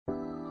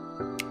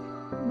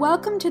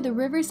Welcome to the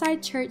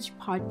Riverside Church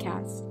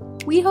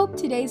podcast. We hope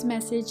today's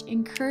message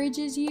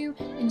encourages you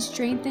and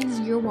strengthens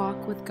your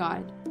walk with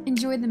God.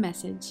 Enjoy the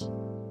message.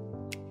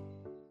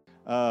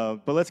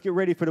 But let's get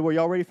ready for the word.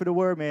 Y'all ready for the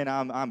word? Man,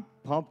 I'm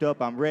pumped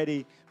up. I'm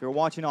ready. If you're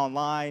watching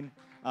online,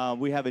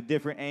 we have a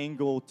different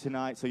angle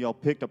tonight, so y'all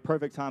picked a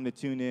perfect time to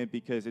tune in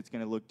because it's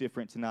going to look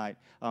different tonight,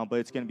 but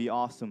it's going to be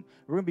awesome.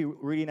 We're going to be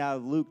reading out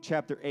of Luke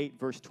chapter 8,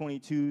 verse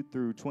 22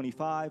 through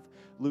 25.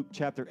 Luke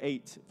chapter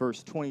 8,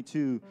 verse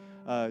 22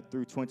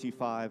 through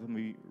 25. I'm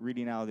going to be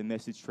reading out of the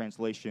Message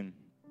translation.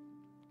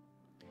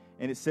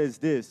 And it says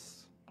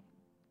this: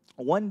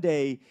 One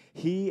day,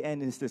 he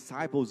and his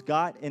disciples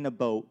got in a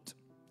boat,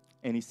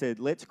 and he said,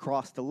 "Let's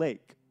cross the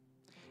lake."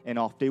 And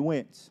off they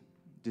went.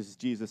 This is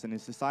Jesus and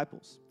his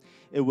disciples.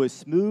 It was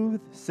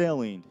smooth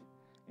sailing,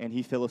 and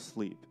he fell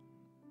asleep.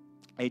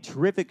 A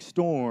terrific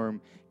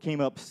storm came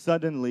up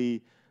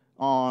suddenly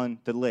on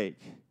the lake.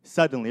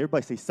 Suddenly.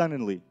 Everybody say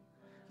suddenly.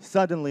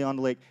 Suddenly on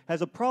the lake.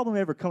 Has a problem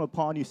ever come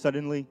upon you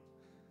suddenly?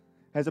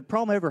 Has a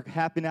problem ever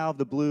happened out of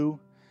the blue?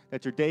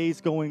 That your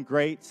day's going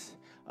great?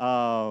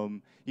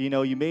 You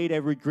made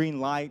every green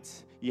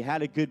light. You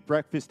had a good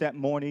breakfast that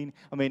morning.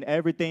 I mean,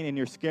 everything in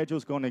your schedule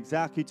is going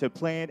exactly to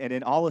plan, and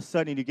then all of a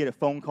sudden you get a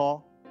phone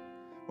call,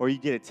 or you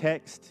get a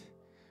text,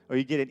 or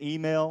you get an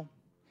email,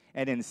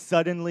 and then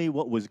suddenly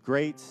what was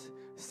great,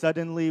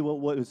 suddenly what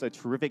was a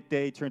terrific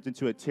day turns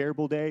into a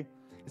terrible day.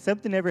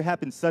 Something ever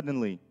happened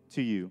suddenly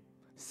to you.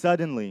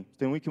 Suddenly,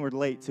 then we can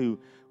relate to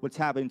what's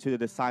happening to the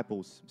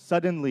disciples.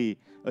 Suddenly,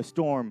 a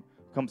storm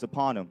comes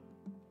upon them.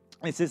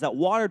 It says that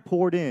water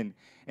poured in,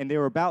 and they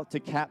were about to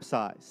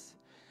capsize.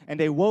 And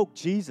they woke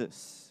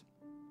Jesus.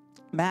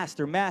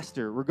 "Master,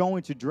 Master, we're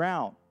going to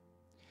drown."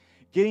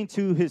 Getting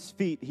to his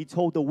feet, he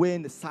told the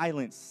wind to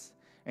silence,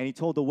 and he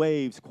told the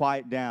waves,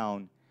 "Quiet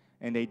down,"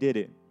 and they did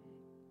it.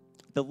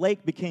 The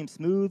lake became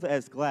smooth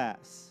as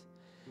glass.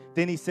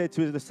 Then he said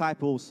to his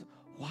disciples,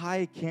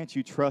 "Why can't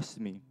you trust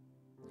me?"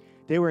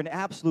 They were in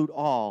absolute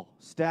awe,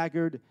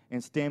 staggered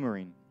and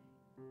stammering.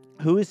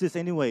 "Who is this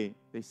anyway?"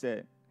 they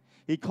said.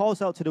 He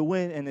calls out to the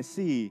wind and the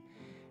sea,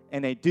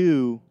 and they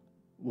do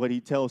what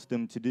he tells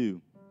them to do.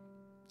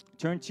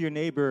 Turn to your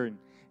neighbor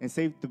and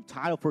say the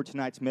title for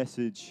tonight's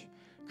message: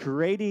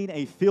 Creating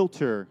a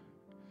Filter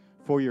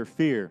for Your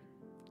Fear.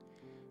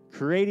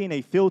 Creating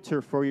a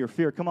filter for your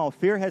fear. Come on,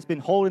 fear has been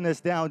holding us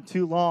down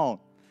too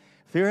long.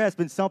 Fear has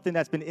been something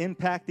that's been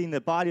impacting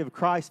the body of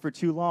Christ for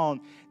too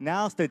long.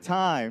 Now's the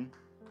time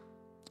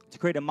to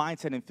create a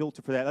mindset and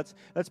filter for that.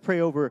 Let's pray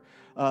over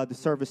the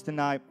service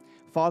tonight.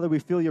 Father, we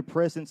feel your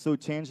presence so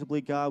tangibly,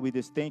 God. We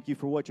just thank you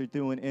for what you're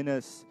doing in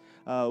us.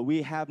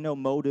 We have no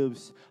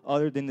motives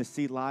other than to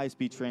see lives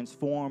be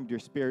transformed, your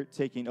spirit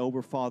taking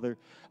over, Father.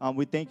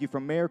 We thank you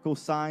for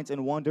miracles, signs,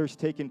 and wonders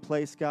taking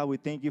place, God. We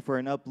thank you for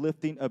an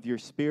uplifting of your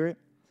spirit.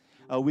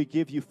 We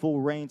give you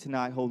full reign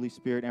tonight, Holy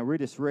Spirit, and we're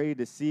just ready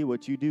to see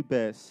what you do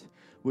best,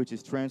 which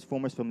is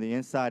transform us from the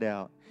inside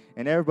out.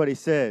 And everybody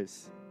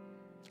says,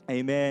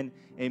 amen,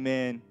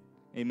 amen,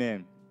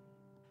 amen.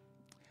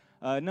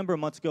 A number of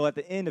months ago, at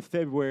the end of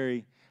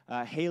February,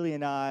 Haley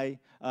and I,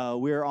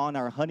 we were on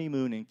our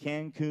honeymoon in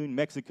Cancun,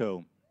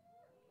 Mexico.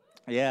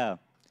 Yeah.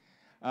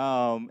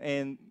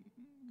 And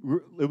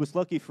it was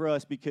lucky for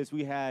us because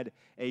we had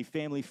a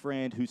family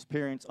friend whose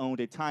parents owned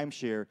a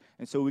timeshare,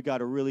 and so we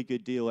got a really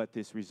good deal at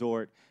this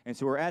resort. And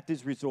so we're at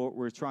this resort.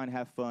 We're trying to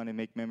have fun and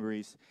make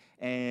memories.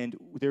 And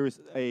there was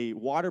a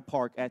water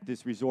park at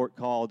this resort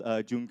called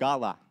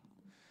Jungala.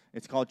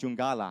 It's called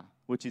Jungala,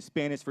 which is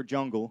Spanish for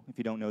jungle, if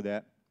you don't know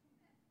that.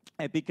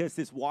 And because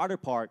this water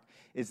park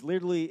is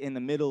literally in the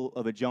middle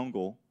of a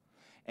jungle,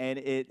 and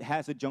it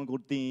has a jungle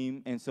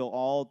theme, and so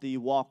all the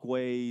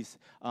walkways,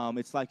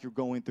 it's like you're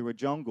going through a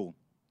jungle.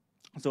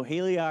 So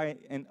Haley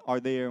and I are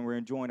there, and we're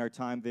enjoying our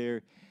time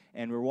there,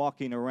 and we're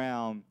walking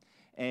around,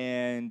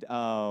 and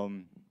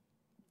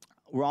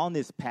we're on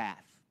this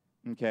path,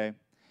 okay?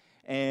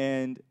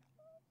 And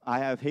I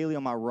have Haley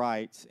on my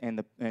right, and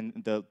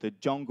the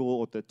jungle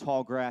or the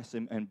tall grass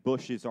and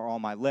bushes are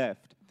on my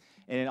left.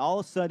 And then all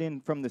of a sudden,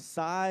 from the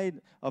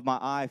side of my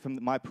eye,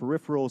 from my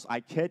peripherals,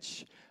 I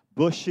catch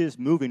bushes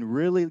moving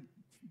really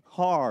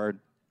hard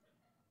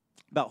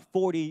about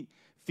 40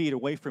 feet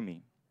away from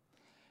me.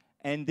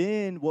 And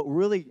then what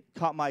really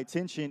caught my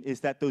attention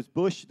is that those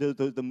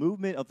the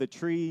movement of the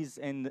trees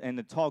and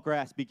the tall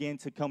grass began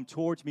to come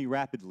towards me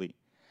rapidly.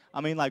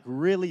 I mean, like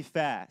really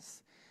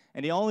fast.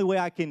 And the only way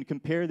I can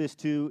compare this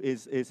to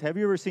is have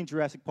you ever seen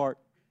Jurassic Park?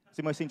 Has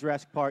anybody seen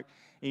Jurassic Park?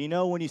 And you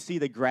know when you see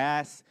the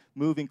grass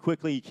moving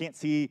quickly, you can't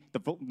see the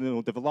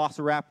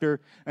velociraptor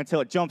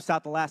until it jumps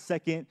out the last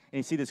second, and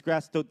you see this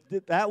grass. So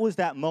that was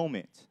that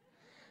moment.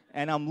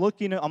 And I'm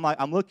looking,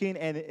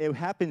 and it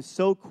happened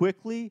so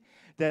quickly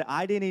that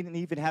I didn't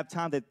even have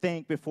time to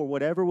think before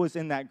whatever was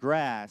in that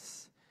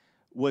grass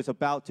was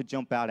about to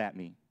jump out at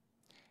me.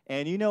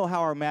 And you know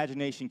how our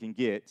imagination can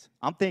get.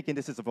 I'm thinking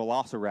this is a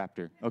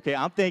velociraptor, okay?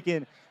 I'm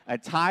thinking a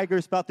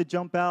tiger's about to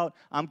jump out.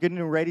 I'm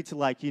getting ready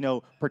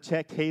to,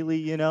 protect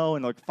Haley,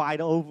 and fight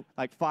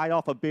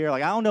off a bear. I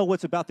don't know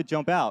what's about to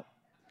jump out.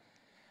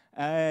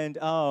 And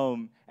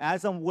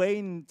as I'm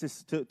waiting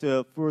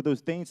for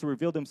those things to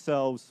reveal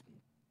themselves,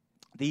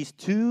 these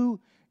two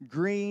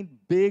green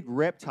big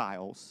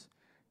reptiles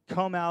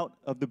come out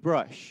of the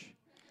brush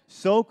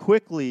so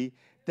quickly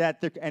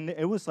that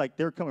it was like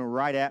they're coming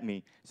right at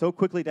me so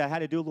quickly that I had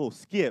to do a little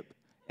skip,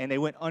 and they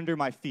went under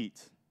my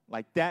feet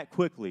like that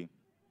quickly.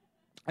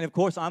 And of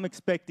course, I'm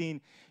expecting,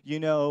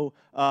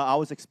 I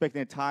was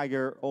expecting a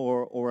tiger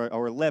or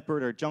a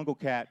leopard or a jungle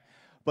cat,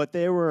 but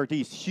there were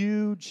these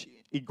huge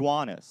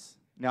iguanas.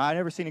 Now, I've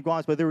never seen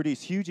iguanas, but there were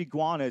these huge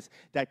iguanas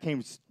that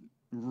came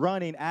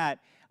running at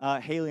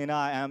Haley and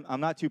I. I'm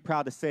not too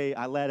proud to say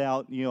I let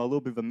out, a little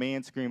bit of a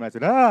man scream. I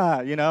said,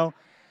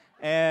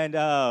 And,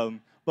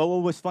 but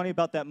what was funny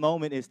about that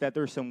moment is that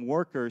there's some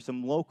workers,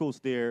 some locals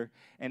there,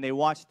 and they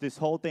watched this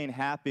whole thing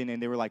happen,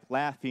 and they were like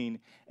laughing,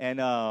 and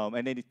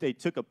they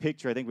took a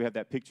picture. I think we have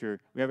that picture.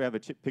 We have a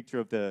picture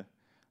of the.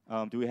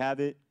 Do we have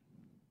it?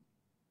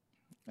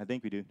 I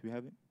think we do. Do we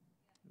have it?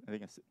 I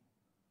think I see.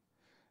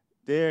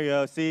 There you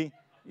go. See,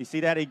 you see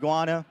that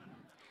iguana?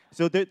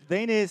 So the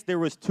thing is, there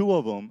was two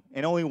of them,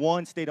 and only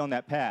one stayed on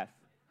that path.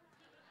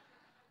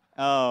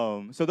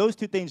 So those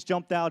two things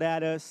jumped out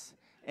at us,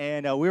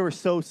 and we were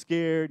so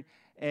scared.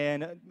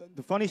 And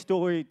the funny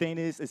story thing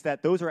is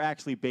that those are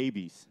actually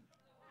babies.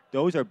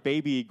 Those are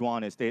baby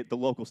iguanas. The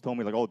locals told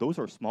me, like, oh, those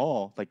are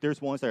small. Like, there's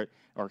ones that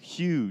are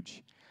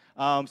huge.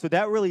 So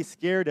that really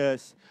scared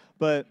us.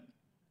 But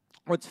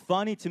what's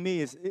funny to me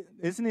is,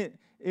 isn't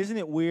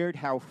it weird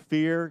how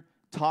fear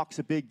talks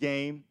a big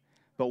game,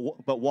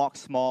 but walks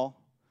small?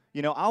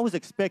 I was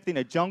expecting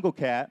a jungle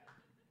cat.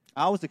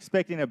 I was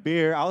expecting a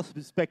bear. I was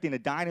expecting a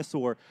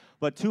dinosaur.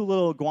 But two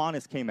little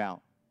iguanas came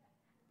out.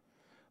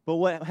 But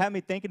what had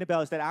me thinking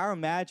about is that our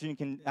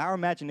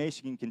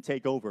imagination can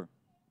take over.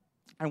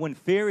 And when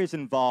fear is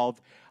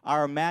involved,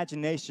 our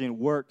imagination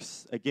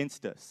works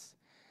against us.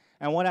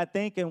 And what I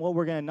think and what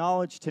we're going to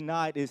acknowledge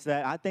tonight is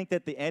that I think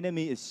that the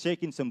enemy is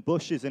shaking some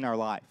bushes in our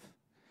life,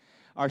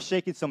 or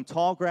shaking some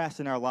tall grass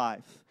in our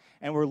life.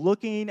 And we're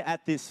looking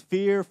at this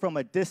fear from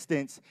a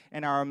distance,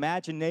 and our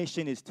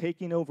imagination is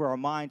taking over our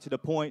mind to the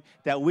point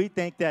that we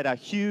think that a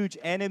huge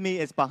enemy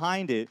is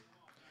behind it,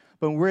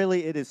 but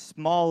really it is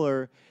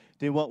smaller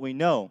than what we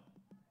know.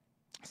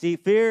 See,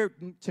 fear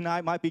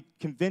tonight might be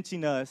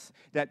convincing us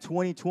that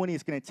 2020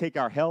 is going to take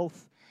our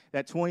health,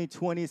 that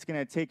 2020 is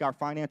going to take our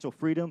financial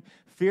freedom.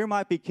 Fear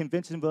might be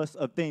convincing us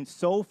of things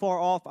so far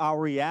off our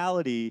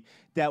reality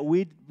that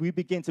we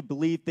begin to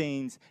believe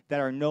things that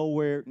are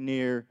nowhere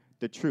near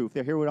the truth.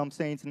 You hear what I'm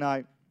saying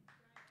tonight?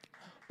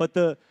 But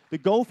the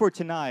goal for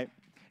tonight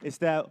is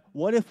that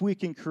what if we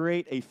can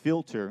create a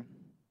filter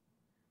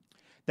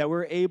that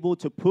we're able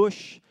to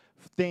push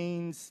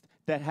things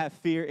that have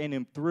fear in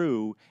him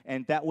through,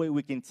 and that way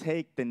we can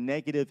take the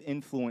negative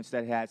influence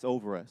that it has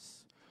over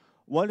us.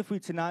 What if we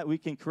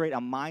can create a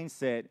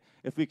mindset,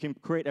 if we can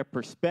create a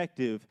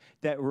perspective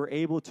that we're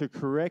able to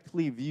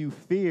correctly view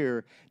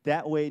fear,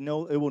 that way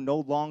it will no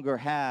longer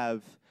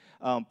have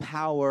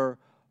power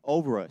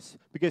over us.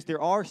 Because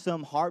there are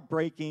some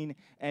heartbreaking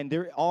and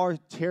there are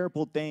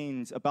terrible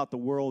things about the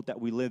world that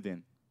we live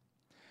in.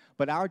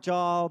 But our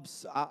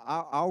jobs,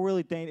 our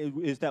really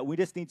thing is that we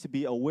just need to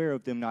be aware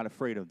of them, not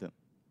afraid of them.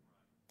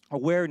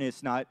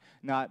 Awareness, not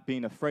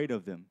being afraid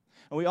of them.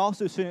 And we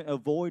also shouldn't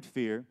avoid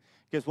fear,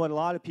 because what a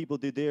lot of people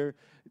do,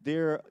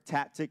 their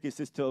tactic is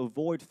just to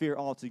avoid fear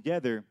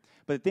altogether.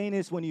 But the thing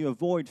is, when you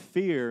avoid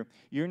fear,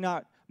 you're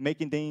not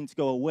making things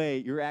go away.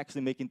 You're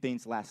actually making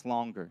things last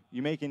longer.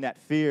 You're making that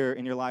fear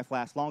in your life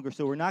last longer.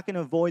 So we're not going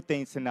to avoid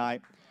things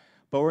tonight,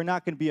 but we're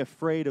not going to be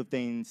afraid of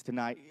things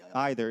tonight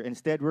either.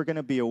 Instead, we're going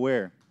to be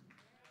aware.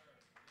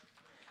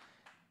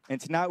 And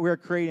tonight we're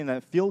creating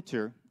a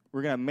filter.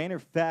 We're going to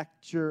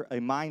manufacture a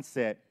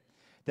mindset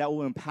that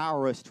will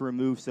empower us to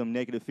remove some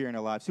negative fear in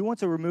our lives. Who wants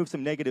to remove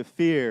some negative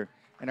fear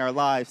in our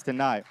lives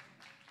tonight?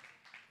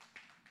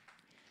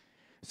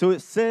 So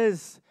it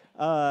says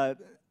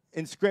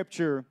in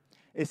Scripture,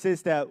 it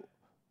says that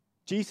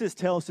Jesus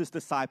tells his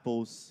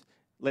disciples,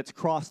 let's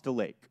cross the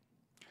lake.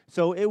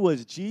 So it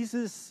was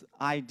Jesus'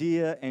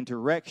 idea and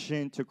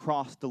direction to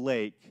cross the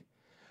lake,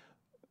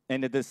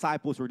 and the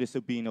disciples were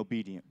just being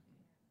obedient.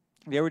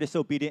 They were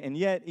disobedient, and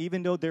yet,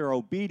 even though they're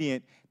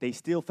obedient, they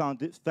still found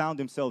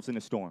themselves in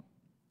a storm.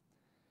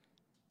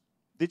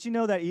 Did you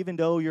know that even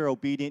though you're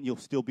obedient, you'll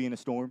still be in a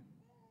storm?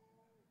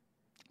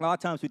 A lot of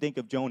times we think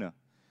of Jonah.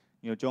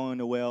 Jonah in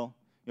the whale.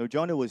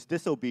 Jonah was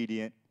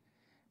disobedient,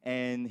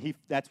 and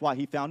that's why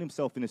he found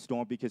himself in a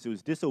storm, because he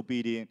was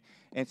disobedient.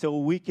 And so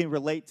we can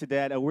relate to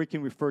that, or we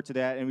can refer to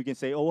that, and we can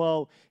say, oh,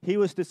 well, he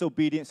was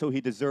disobedient, so he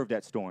deserved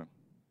that storm.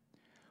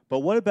 But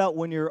what about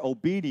when you're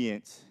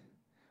obedient,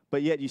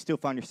 but yet you still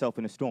find yourself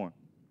in a storm?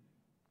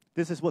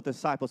 This is what the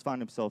disciples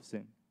found themselves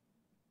in.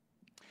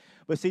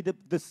 But see, the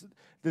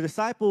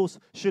disciples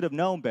should have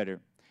known better.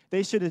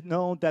 They should have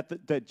known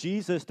that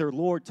Jesus, their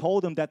Lord,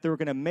 told them that they were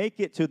going to make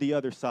it to the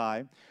other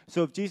side.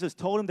 So if Jesus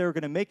told them they were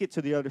going to make it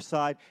to the other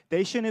side,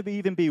 they shouldn't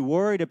even be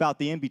worried about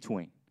the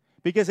in-between,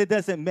 because it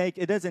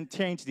doesn't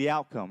change the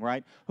outcome,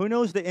 right? Who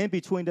knows the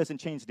in-between doesn't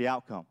change the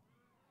outcome,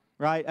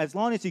 right? As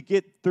long as you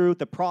get through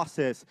the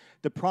process,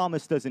 the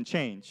promise doesn't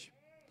change.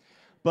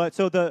 But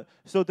so the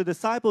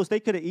disciples, they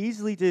could have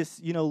easily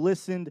just,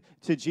 listened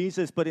to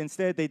Jesus, but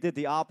instead they did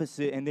the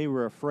opposite, and they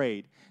were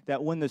afraid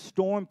that when the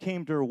storm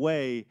came their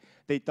way,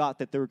 they thought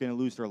that they were going to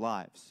lose their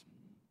lives.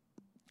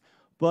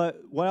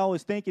 But what I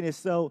was thinking is,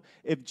 so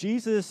if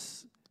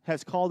Jesus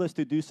has called us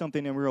to do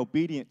something and we're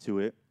obedient to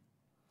it,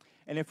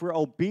 and if we're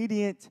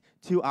obedient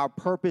to our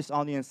purpose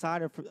on the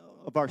inside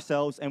of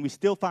ourselves and we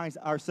still find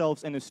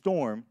ourselves in a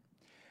storm,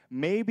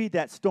 maybe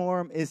that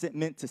storm isn't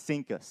meant to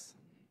sink us.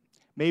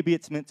 Maybe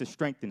it's meant to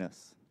strengthen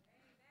us.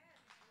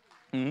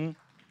 Mm-hmm.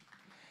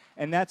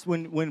 And that's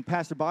when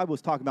Pastor Bob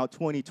was talking about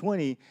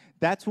 2020,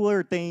 that's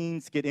where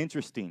things get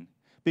interesting.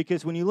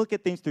 Because when you look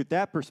at things through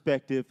that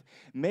perspective,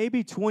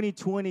 maybe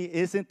 2020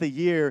 isn't the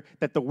year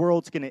that the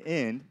world's going to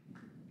end.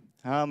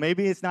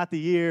 Maybe it's not the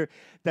year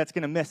that's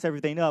going to mess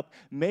everything up.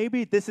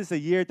 Maybe this is a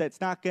year that's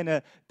not going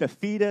to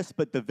defeat us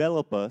but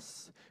develop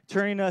us,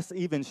 turning us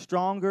even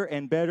stronger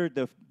and better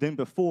than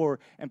before,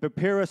 and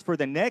prepare us for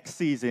the next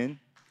season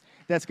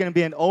that's going to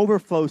be an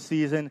overflow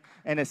season,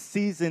 and a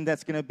season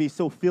that's going to be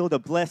so filled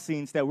with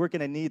blessings that we're going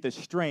to need the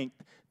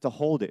strength to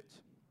hold it.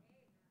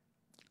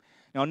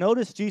 Now,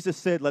 notice Jesus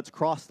said, let's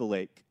cross the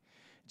lake.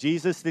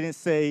 Jesus didn't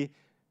say,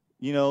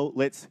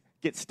 let's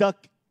get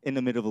stuck in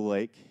the middle of the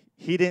lake.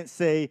 He didn't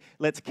say,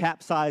 let's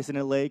capsize in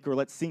a lake or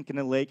let's sink in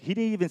a lake. He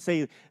didn't even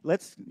say,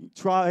 let's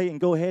try and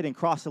go ahead and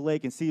cross the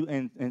lake and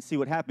see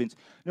what happens.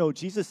 No,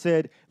 Jesus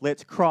said,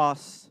 let's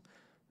cross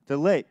the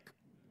lake.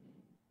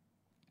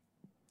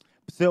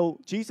 So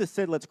Jesus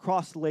said, let's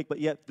cross the lake, but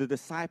yet the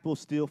disciples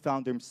still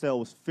found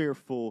themselves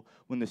fearful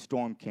when the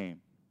storm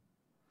came.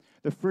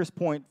 The first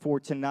point for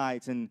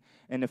tonight and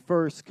the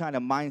first kind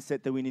of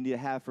mindset that we need to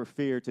have for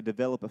fear to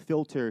develop a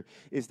filter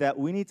is that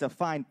we need to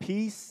find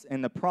peace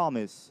in the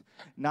promise,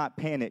 not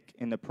panic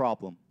in the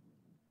problem.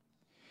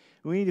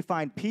 We need to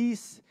find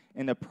peace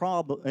in the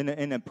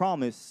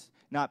promise,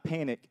 not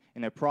panic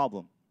in the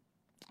problem.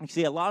 You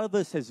see, a lot of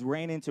us has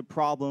ran into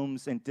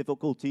problems and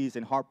difficulties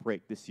and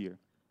heartbreak this year.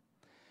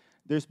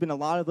 There's been a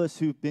lot of us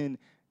who've been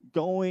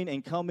going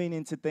and coming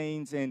into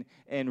things and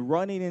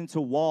running into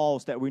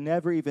walls that we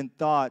never even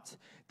thought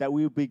that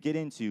we would be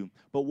getting into.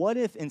 But what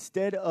if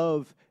instead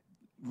of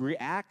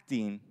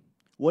reacting,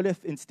 what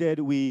if instead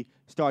we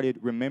started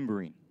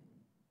remembering?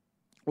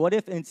 What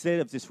if instead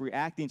of just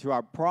reacting to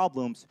our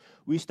problems,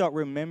 we start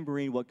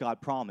remembering what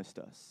God promised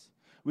us?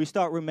 We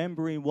start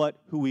remembering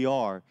who we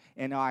are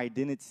and our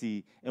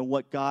identity and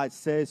what God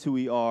says who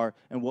we are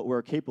and what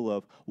we're capable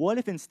of. What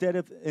if instead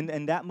of,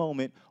 in that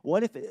moment,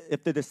 what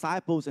if the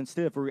disciples,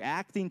 instead of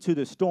reacting to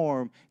the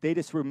storm, they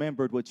just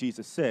remembered what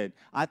Jesus said?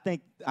 I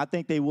think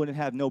they wouldn't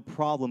have no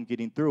problem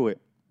getting through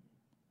it.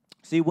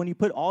 See, when you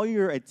put all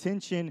your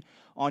attention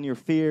on your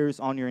fears,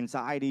 on your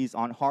anxieties,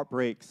 on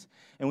heartbreaks,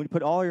 and when you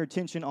put all your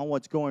attention on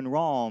what's going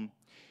wrong,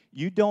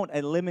 you don't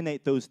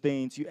eliminate those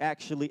things, you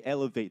actually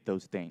elevate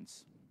those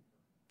things.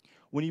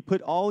 When you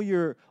put all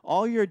your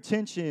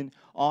attention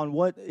on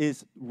what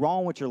is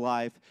wrong with your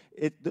life,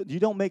 you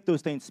don't make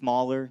those things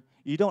smaller.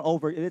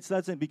 It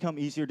doesn't become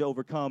easier to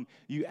overcome.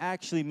 You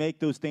actually make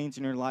those things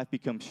in your life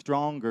become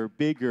stronger,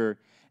 bigger,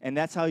 and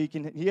that's how you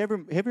can.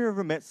 Have you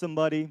ever met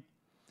somebody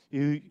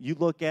who you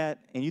look at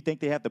and you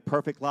think they have the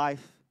perfect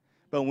life,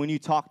 but when you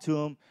talk to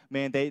them,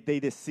 man,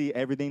 they just see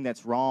everything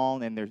that's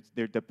wrong, and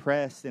they're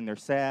depressed and they're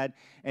sad.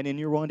 And then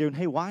you're wondering,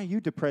 hey, why are you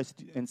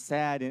depressed and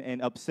sad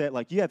and upset?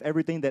 Like, you have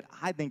everything that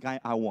I think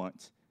I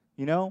want,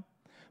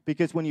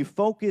 Because when you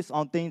focus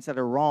on things that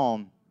are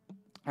wrong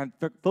and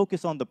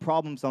focus on the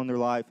problems on their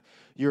life,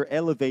 you're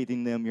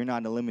elevating them, you're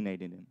not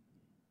eliminating them.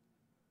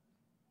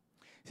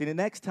 See, the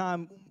next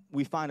time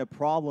we find a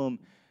problem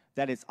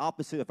that is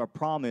opposite of our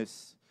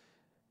promise,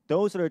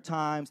 those are the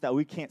times that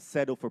we can't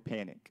settle for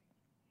panic.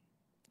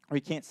 We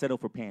can't settle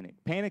for panic.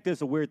 Panic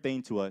is a weird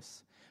thing to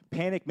us.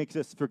 Panic makes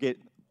us forget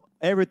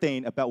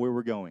everything about where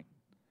we're going.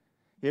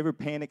 You ever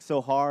panic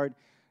so hard?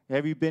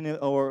 Have you been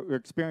or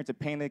experienced a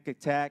panic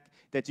attack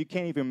that you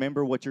can't even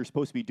remember what you're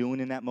supposed to be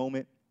doing in that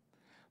moment?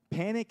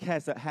 Panic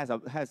has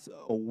a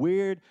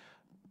weird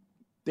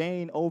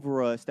thing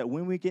over us that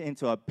when we get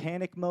into a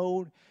panic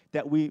mode,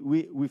 that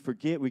we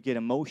forget, we get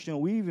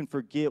emotional. We even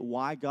forget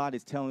why God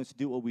is telling us to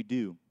do what we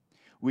do.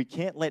 We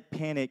can't let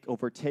panic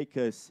overtake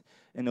us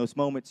in those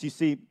moments. You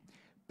see,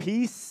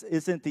 peace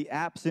isn't the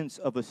absence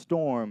of a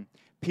storm.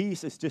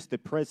 Peace is just the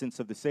presence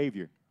of the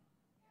Savior.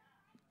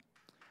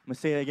 I'm going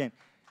to say that again.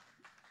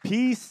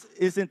 Peace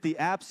isn't the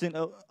absence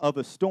of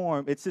a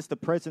storm. It's just the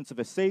presence of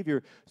a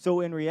Savior.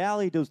 So in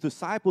reality, those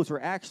disciples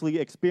were actually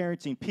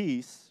experiencing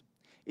peace,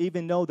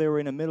 even though they were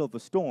in the middle of a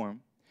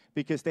storm,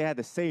 because they had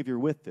the Savior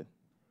with them.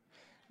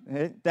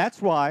 That's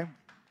why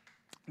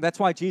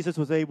Jesus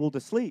was able to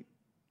sleep,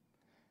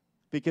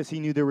 because he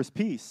knew there was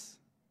peace,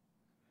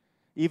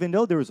 even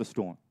though there was a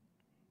storm.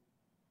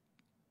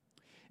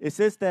 It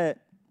says that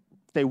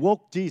they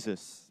woke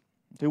Jesus.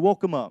 They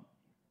woke him up.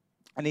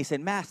 And they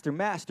said, Master,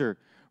 Master,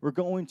 we're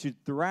going to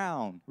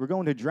drown. We're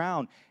going to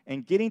drown.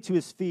 And getting to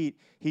his feet,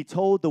 he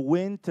told the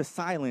wind to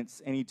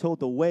silence, and he told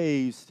the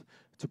waves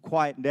to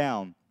quiet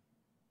down.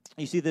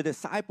 You see, the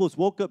disciples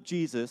woke up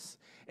Jesus,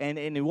 and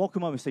they woke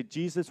him up and said,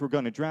 Jesus, we're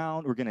going to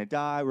drown. We're going to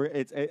die.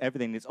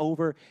 Everything is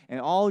over.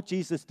 And all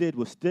Jesus did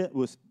was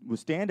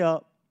stand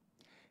up,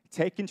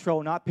 take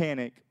control, not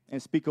panic,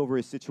 and speak over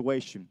his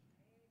situation.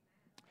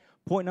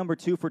 Point number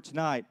 2 for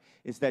tonight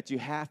is that you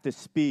have to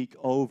speak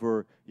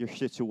over your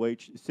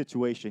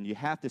situation. You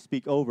have to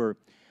speak over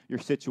your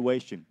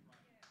situation.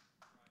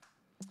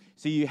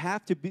 So you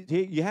have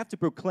to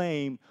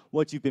proclaim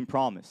what you've been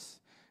promised.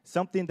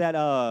 Something that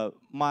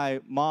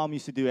my mom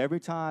used to do every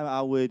time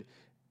I would,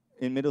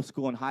 in middle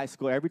school and high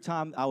school, every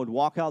time I would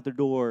walk out the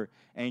door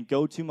and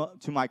go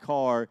to my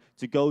car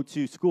to go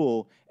to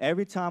school,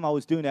 every time I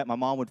was doing that, my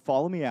mom would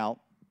follow me out.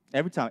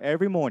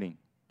 Every morning,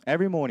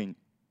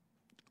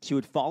 she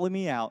would follow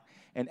me out,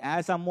 and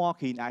as I'm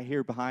walking, I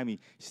hear behind me,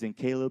 she's saying,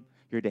 Caleb,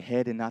 you're the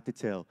head and not the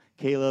tail.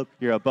 Caleb,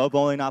 you're above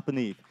only, not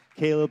beneath.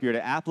 Caleb, you're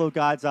the apple of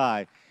God's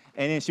eye.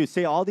 And then she would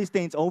say all these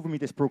things over me,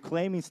 just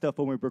proclaiming stuff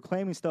over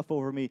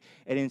me.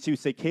 And then she would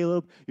say,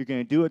 Caleb, you're going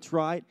to do what's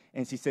right.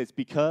 And she says,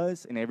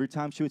 because, and every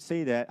time she would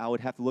say that, I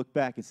would have to look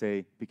back and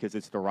say, because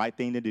it's the right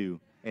thing to do.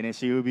 And then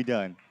she would be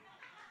done.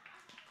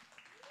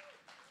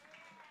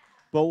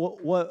 But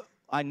what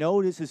I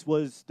noticed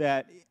was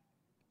that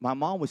my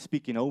mom was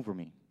speaking over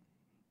me.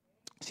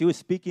 She was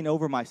speaking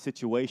over my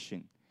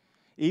situation.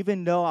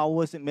 Even though I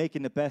wasn't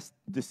making the best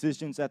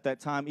decisions at that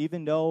time,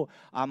 even though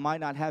I might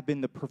not have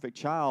been the perfect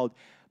child,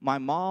 my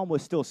mom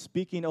was still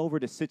speaking over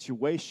the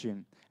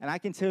situation. And I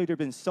can tell you there have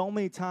been so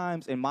many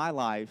times in my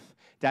life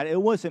that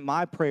it wasn't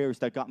my prayers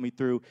that got me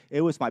through,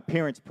 it was my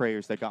parents'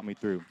 prayers that got me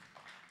through.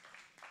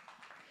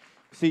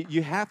 See,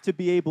 you have to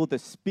be able to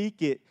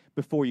speak it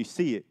before you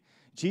see it.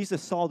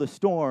 Jesus saw the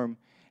storm,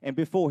 and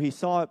before he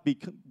saw it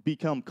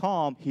become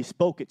calm, he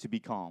spoke it to be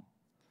calm.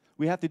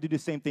 We have to do the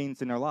same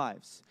things in our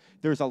lives.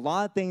 There's a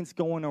lot of things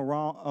going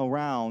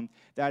around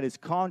that is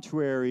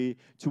contrary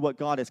to what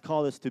God has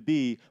called us to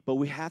be, but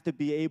we have to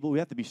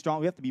be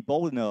strong, we have to be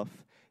bold enough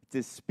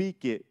to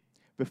speak it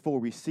before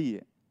we see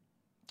it.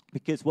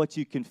 Because what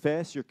you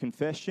confess, your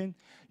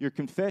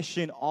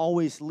confession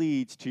always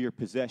leads to your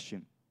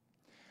possession.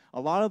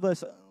 A lot of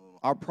us,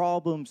 our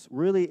problems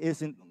really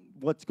isn't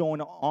what's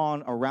going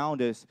on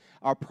around us.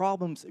 Our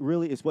problems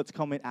really is what's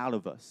coming out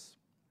of us.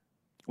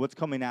 What's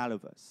coming out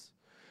of us.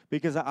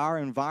 Because our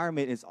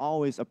environment is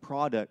always a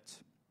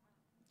product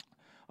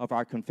of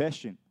our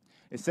confession.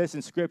 It says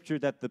in Scripture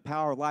that the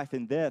power of life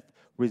and death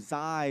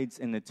resides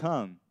in the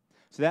tongue.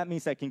 So that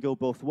means that can go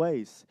both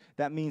ways.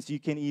 That means you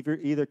can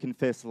either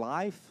confess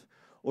life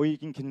or you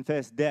can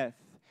confess death.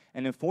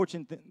 And the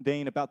unfortunate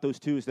thing about those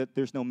two is that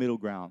there's no middle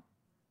ground.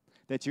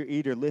 That you're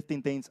either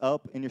lifting things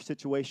up in your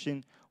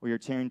situation or you're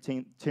tearing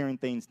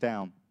things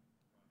down.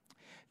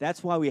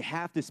 That's why we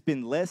have to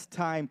spend less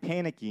time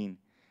panicking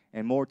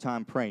and more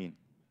time praying.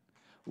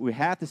 We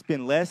have to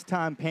spend less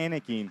time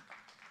panicking,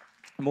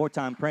 more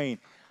time praying.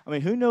 I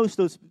mean, who knows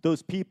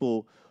those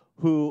people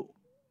who,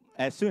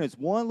 as soon as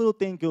one little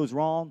thing goes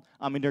wrong,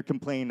 they're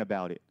complaining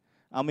about it.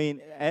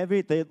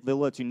 They'll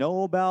let you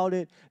know about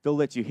it. They'll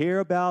let you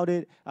hear about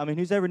it.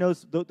 Who's ever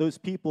knows those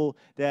people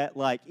that,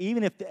 like,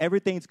 even if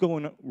everything's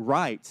going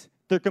right,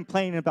 they're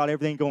complaining about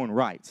everything going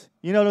right.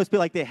 You know those people,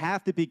 like, they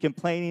have to be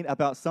complaining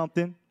about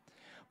something.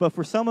 But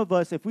for some of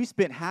us, if we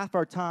spent half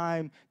our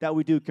time that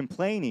we do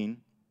complaining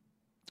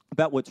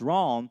about what's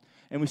wrong,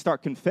 and we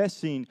start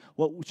confessing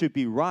what should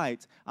be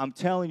right, I'm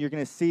telling you, you're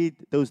going to see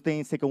those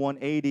things take a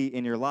 180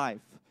 in your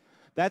life.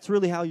 That's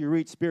really how you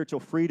reach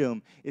spiritual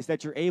freedom, is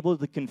that you're able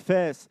to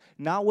confess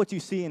not what you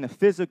see in the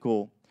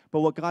physical, but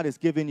what God has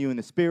given you in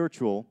the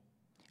spiritual.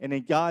 And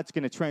then God's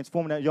going to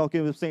transform that. Y'all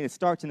get what I'm saying? It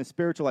starts in the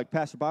spiritual, like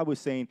Pastor Bob was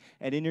saying,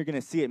 and then you're going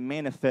to see it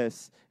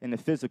manifest in the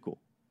physical.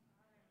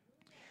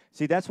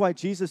 See, that's why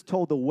Jesus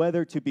told the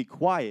weather to be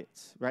quiet,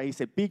 right? He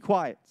said, be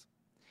quiet.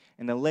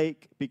 And the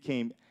lake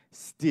became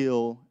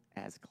still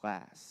as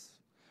glass.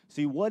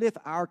 See, what if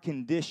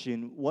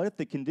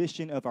the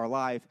condition of our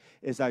life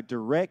is a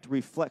direct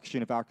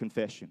reflection of our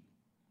confession?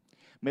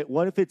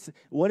 What if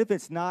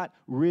it's not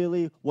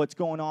really what's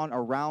going on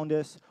around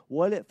us?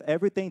 What if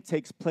everything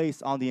takes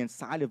place on the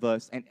inside of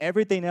us and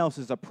everything else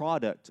is a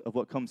product of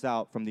what comes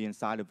out from the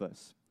inside of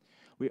us?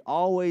 We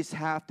always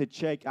have to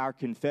check our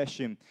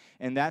confession,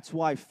 and that's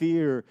why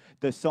fear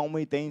does so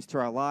many things to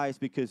our lives,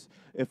 because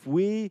if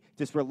we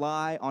just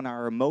rely on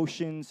our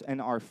emotions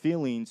and our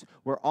feelings,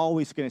 we're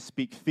always going to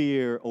speak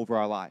fear over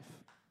our life,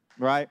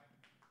 right?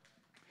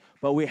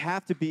 But we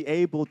have to be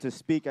able to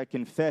speak a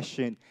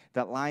confession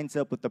that lines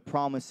up with the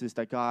promises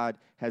that God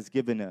has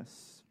given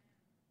us.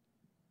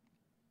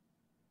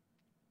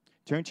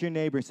 Turn to your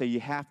neighbor and say, you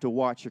have to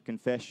watch your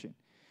confession.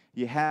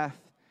 You have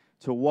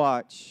to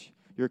watch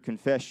your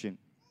confession.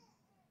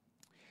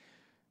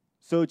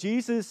 So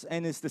Jesus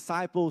and his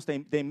disciples,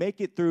 they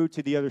make it through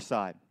to the other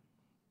side.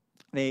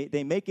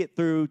 They make it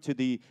through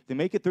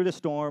the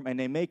storm, and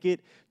they make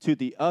it to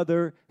the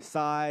other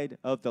side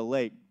of the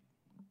lake.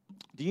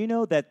 Do you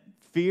know that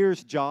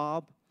fear's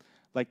job,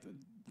 like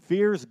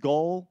fear's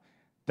goal,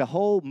 the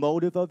whole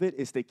motive of it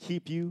is to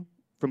keep you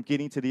from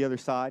getting to the other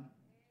side?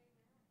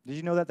 Did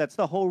you know that? That's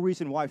the whole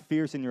reason why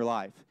fear's in your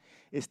life,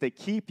 is to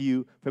keep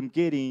you from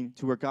getting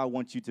to where God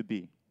wants you to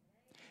be,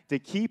 to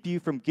keep you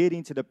from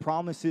getting to the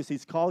promises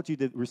He's called you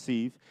to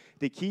receive,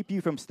 to keep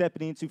you from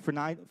stepping into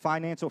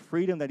financial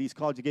freedom that He's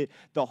called you to get.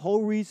 The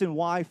whole reason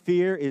why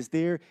fear is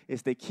there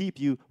is to keep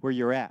you where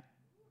you're at.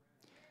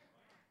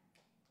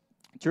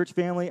 Church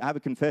family, I have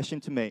a confession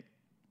to make.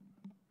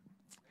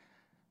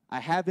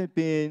 I've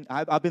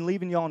been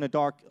leaving y'all in the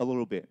dark a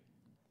little bit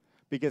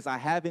because I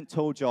haven't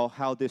told y'all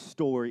how this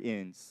story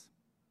ends.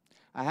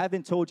 I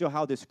haven't told y'all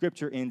how this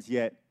scripture ends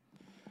yet,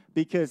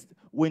 because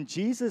when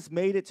Jesus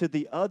made it to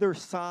the other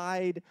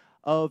side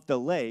of the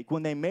lake,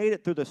 when they made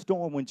it through the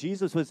storm, when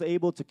Jesus was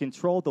able to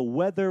control the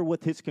weather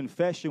with his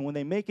confession, when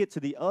they make it to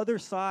the other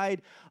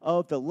side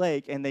of the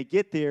lake and they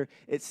get there,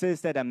 it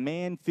says that a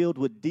man filled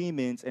with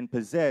demons and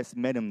possessed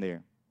met him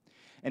there.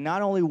 And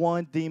not only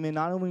one demon,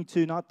 not only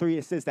two, not three,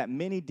 it says that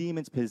many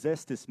demons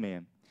possessed this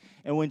man.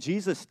 And when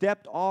Jesus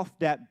stepped off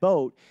that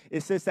boat,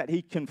 it says that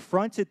he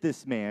confronted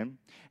this man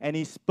and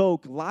he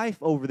spoke life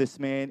over this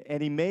man,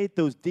 and he made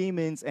those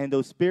demons and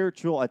those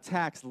spiritual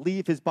attacks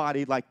leave his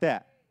body like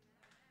that.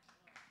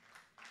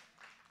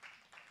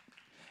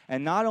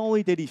 And not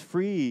only did he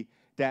free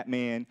that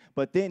man,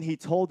 but then he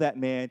told that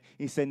man,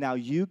 he said, now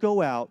you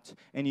go out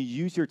and you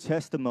use your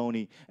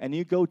testimony and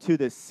you go to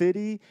the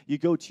city, you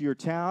go to your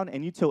town,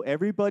 and you tell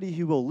everybody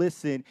who will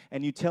listen,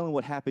 and you tell them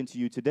what happened to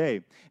you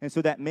today. And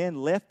so that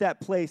man left that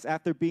place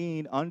after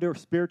being under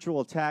spiritual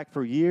attack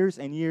for years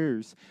and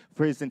years,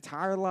 for his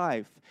entire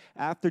life.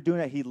 After doing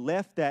that, he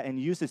left that and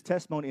used his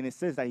testimony, and it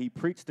says that he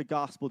preached the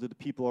gospel to the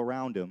people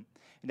around him,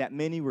 and that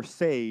many were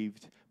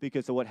saved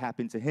because of what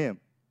happened to him.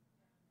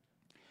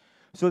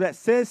 So that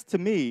says to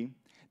me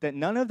that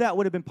none of that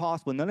would have been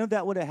possible. None of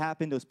that would have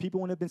happened. Those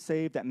people wouldn't have been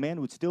saved. That man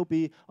would still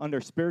be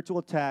under spiritual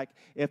attack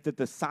if the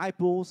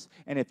disciples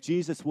and if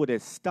Jesus would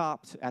have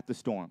stopped at the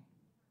storm.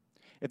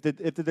 If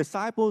the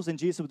disciples and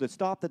Jesus would have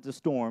stopped at the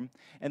storm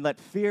and let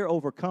fear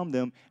overcome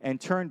them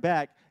and turn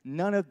back,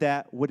 none of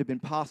that would have been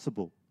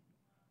possible.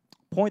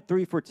 Point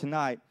 3 for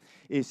tonight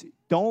is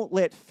don't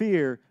let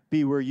fear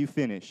be where you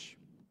finish.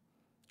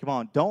 Come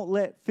on, don't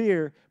let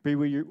fear be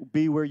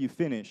where you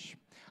finish.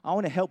 I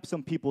want to help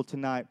some people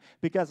tonight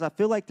because I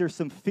feel like there's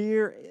some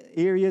fear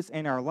areas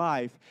in our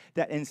life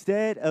that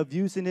instead of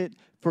using it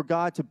for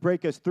God to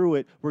break us through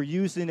it, we're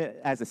using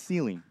it as a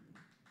ceiling.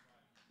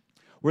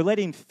 We're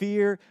letting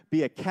fear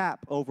be a cap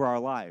over our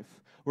life.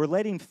 We're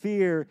letting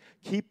fear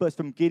keep us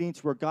from getting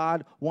to where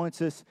God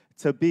wants us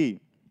to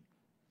be.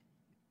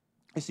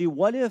 You see,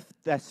 what if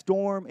that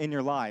storm in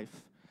your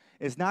life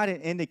is not an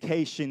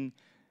indication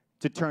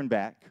to turn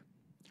back?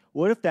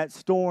 What if that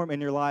storm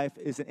in your life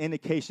is an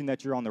indication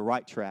that you're on the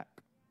right track?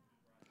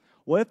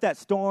 What if that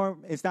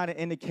storm is not an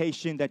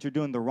indication that you're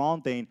doing the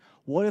wrong thing?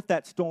 What if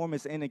that storm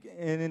is an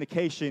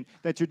indication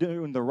that you're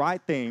doing the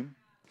right thing,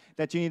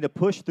 that you need to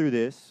push through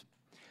this,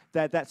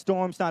 that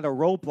storm's not a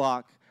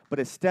roadblock, but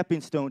a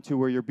stepping stone to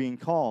where you're being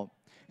called?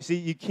 You see,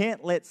 you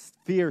can't let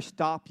fear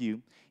stop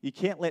you. You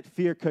can't let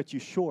fear cut you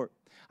short.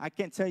 I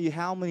can't tell you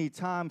how many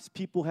times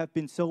people have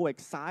been so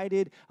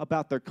excited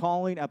about their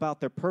calling,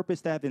 about their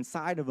purpose they have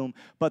inside of them,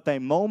 but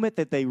the moment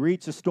that they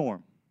reach a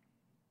storm,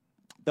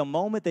 the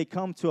moment they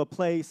come to a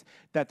place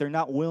that they're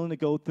not willing to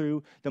go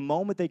through, the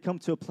moment they come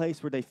to a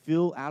place where they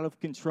feel out of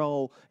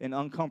control and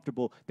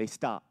uncomfortable, they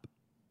stop.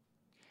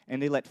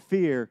 And they let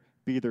fear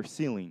be their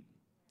ceiling.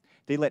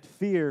 They let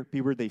fear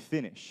be where they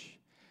finish.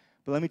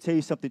 But let me tell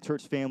you something,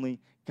 church family.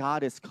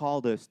 God has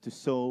called us to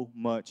so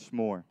much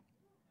more.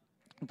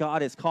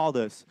 God has called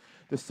us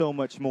to so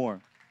much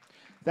more.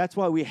 That's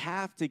why we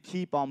have to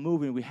keep on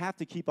moving. We have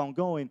to keep on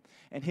going.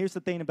 And here's the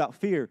thing about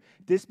fear.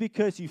 Just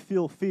because you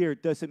feel fear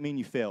doesn't mean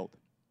you failed.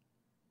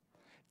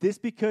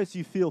 Just because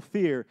you feel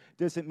fear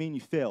doesn't mean you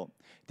failed.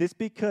 Just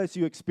because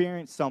you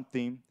experience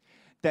something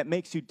that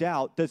makes you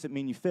doubt doesn't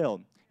mean you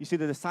failed. You see,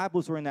 the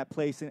disciples were in that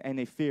place and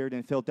they feared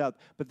and felt doubt,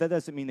 but that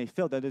doesn't mean they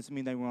failed. That doesn't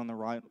mean they were on the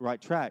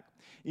right track.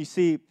 You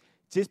see,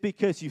 just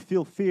because you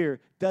feel fear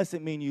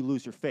doesn't mean you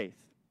lose your faith.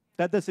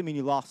 That doesn't mean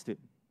you lost it.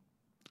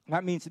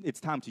 That means it's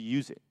time to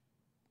use it.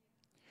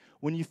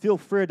 When you feel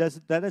fear,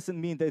 that doesn't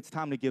mean that it's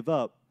time to give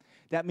up.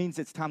 That means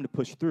it's time to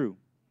push through.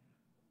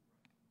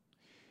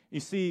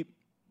 You see,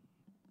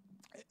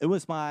 it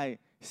was my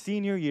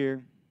senior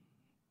year,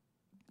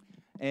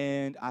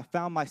 and I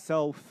found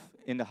myself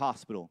in the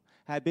hospital.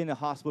 I had been in the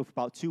hospital for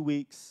about 2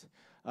 weeks.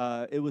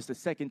 It was the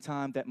second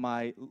time that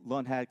my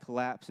lung had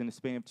collapsed in the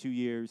span of 2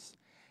 years.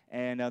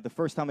 And the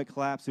first time it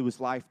collapsed, it was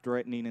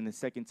life-threatening, and the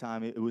second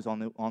time it was on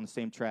the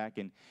same track.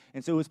 And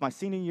so it was my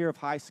senior year of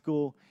high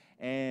school,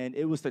 and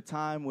it was the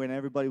time when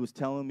everybody was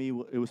telling me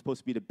it was supposed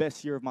to be the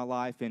best year of my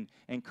life, and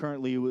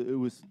currently it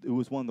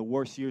was one of the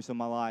worst years of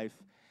my life.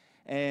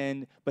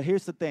 But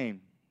here's the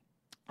thing.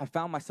 I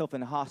found myself in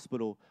the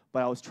hospital,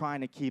 but I was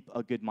trying to keep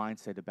a good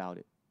mindset about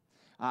it.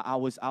 I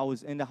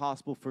was in the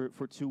hospital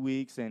for 2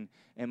 weeks, and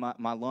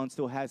my lung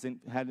still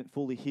hadn't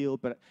fully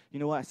healed. But you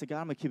know what? I said,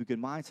 God, I'm going to keep a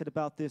good mindset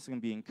about this. I'm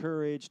going to be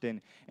encouraged,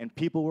 and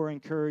people were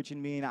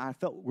encouraging me, and I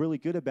felt really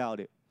good about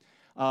it.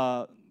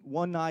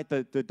 One night,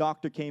 the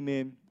doctor came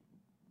in,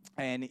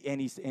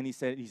 And he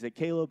said,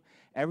 Caleb,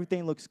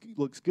 everything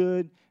looks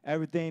good.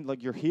 Everything,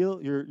 like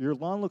your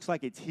lung looks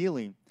like it's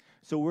healing.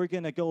 So we're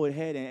going to go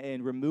ahead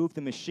and remove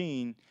the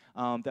machine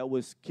that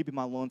was keeping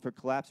my lung from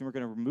collapsing. We're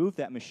going to remove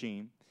that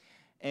machine.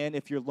 And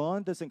if your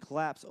lung doesn't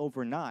collapse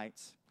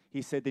overnight,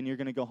 he said, then you're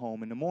going to go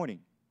home in the morning.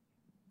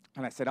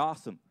 And I said,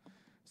 awesome.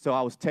 So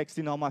I was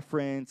texting all my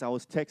friends. I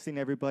was texting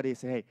everybody. I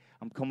said, hey,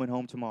 I'm coming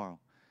home tomorrow.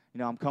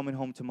 I'm coming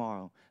home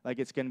tomorrow. Like,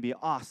 it's going to be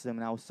awesome.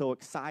 And I was so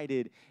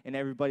excited. And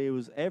everybody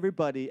was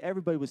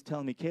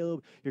telling me,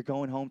 Caleb, you're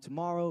going home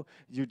tomorrow.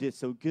 You did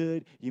so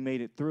good. You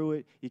made it through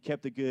it. You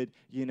kept a good,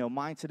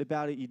 mindset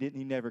about it.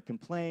 You never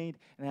complained.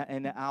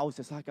 And I was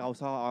just like, I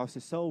was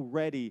just so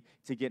ready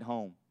to get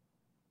home.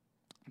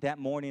 That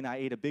morning, I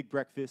ate a big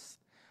breakfast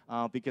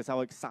because I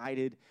was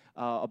excited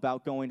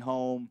about going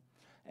home.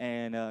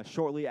 And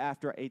shortly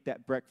after I ate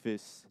that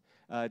breakfast,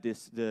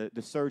 the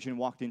surgeon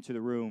walked into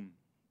the room.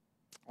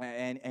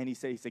 And he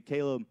said,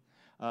 Caleb,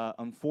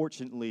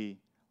 unfortunately,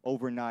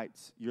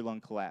 overnight, your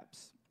lung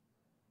collapsed.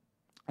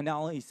 And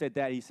not only he said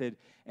that, he said,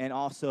 and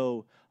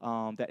also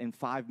that in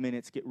 5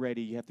 minutes, get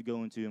ready, you have to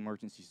go into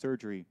emergency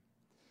surgery.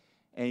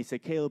 And he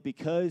said, Caleb,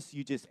 because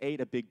you just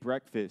ate a big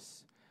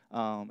breakfast,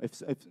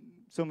 if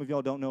some of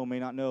y'all don't know, may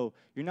not know,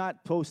 you're not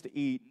supposed to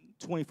eat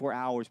 24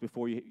 hours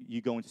before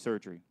you go into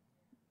surgery.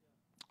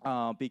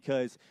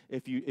 Because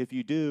if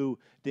you do,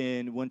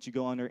 then once you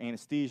go under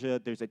anesthesia,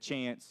 there's a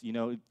chance,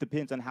 it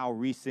depends on how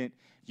recent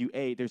you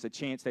ate, there's a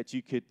chance that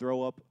you could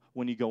throw up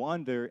when you go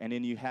under, and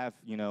then you have,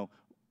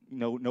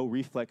 no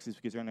reflexes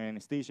because you're under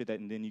anesthesia,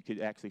 and then you could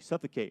actually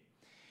suffocate.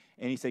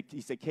 And he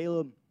said,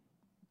 Caleb,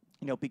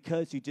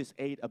 because you just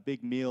ate a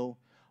big meal,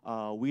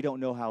 we don't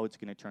know how it's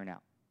going to turn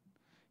out.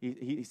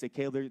 He said,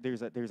 Caleb,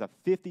 there's a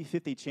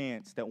 50-50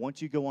 chance that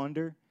once you go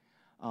under,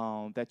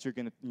 that you're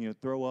going to,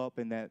 throw up,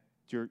 and that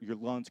your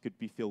lungs could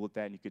be filled with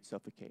that and you could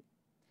suffocate.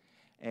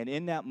 And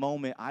in that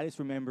moment, I just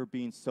remember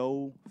being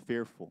so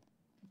fearful.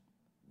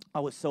 I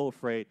was so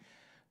afraid.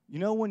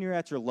 When you're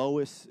at your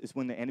lowest is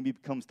when the enemy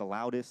becomes the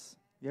loudest.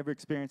 You ever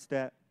experienced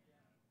that?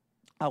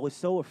 I was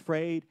so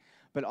afraid,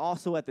 but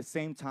also at the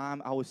same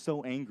time, I was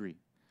so angry.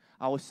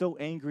 I was so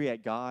angry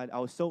at God. I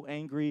was so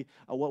angry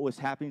at what was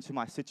happening to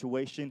my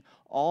situation.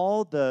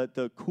 All the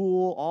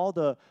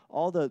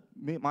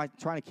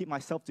trying to keep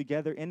myself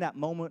together. In that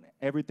moment,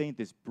 everything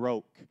just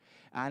broke.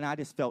 And I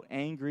just felt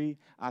angry.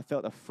 I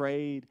felt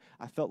afraid.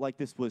 I felt like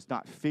this was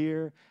not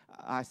fair.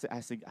 I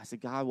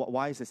said, God,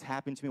 why is this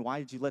happening to me? Why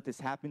did you let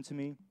this happen to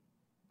me?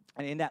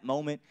 And in that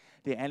moment,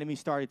 the enemy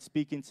started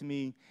speaking to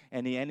me,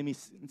 and the enemy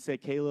said,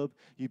 "Caleb,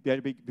 you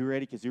better be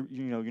ready, because you're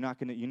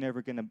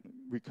never gonna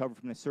recover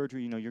from the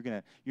surgery.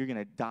 You're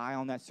gonna die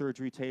on that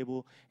surgery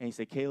table." And he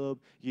said, "Caleb,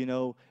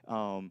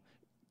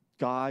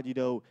 God,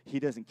 He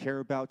doesn't care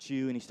about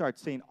you." And he started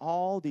saying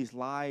all these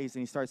lies,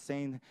 and he started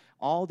saying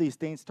all these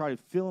things. Started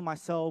feeling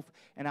myself,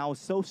 and I was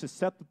so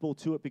susceptible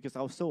to it because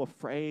I was so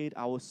afraid.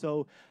 I was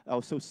so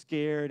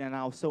scared, and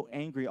I was so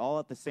angry all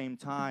at the same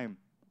time.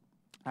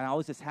 And I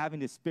was just having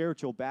this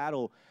spiritual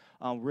battle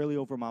really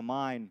over my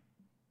mind.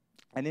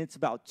 And it's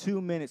about 2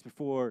 minutes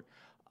before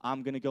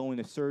I'm going to go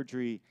into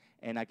surgery,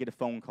 and I get a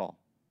phone call.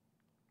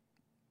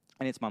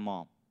 And it's my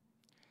mom.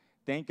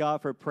 Thank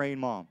God for a praying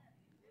mom.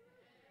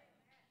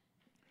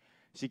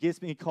 She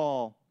gives me a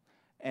call,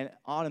 and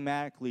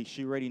automatically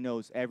she already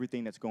knows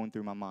everything that's going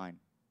through my mind.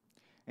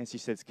 And she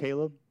says,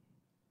 Caleb,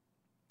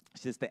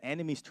 she says, the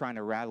enemy's trying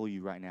to rattle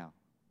you right now.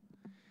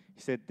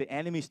 He said, the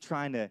enemy's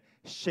trying to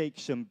shake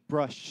some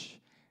brush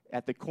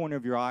at the corner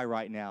of your eye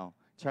right now,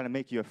 trying to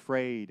make you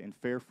afraid and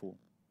fearful.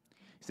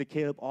 He said,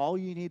 Caleb, all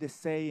you need to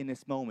say in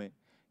this moment,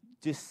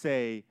 just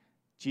say,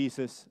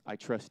 Jesus, I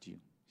trust you. He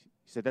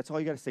said, that's all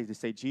you got to say, to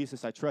say,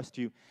 Jesus, I trust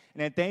you.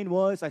 And the thing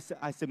was, I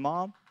said,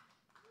 Mom,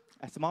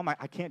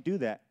 I can't do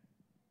that.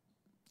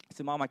 I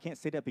said, Mom, I can't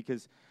say that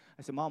because,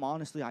 I said, Mom,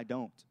 honestly, I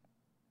don't.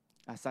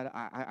 I said,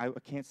 I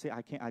can't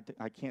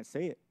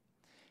say it.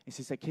 And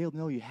she said, Caleb,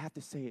 no, you have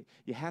to say it.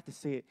 You have to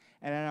say it.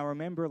 And then I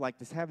remember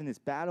just having this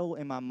battle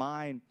in my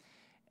mind.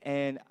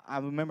 And I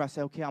remember I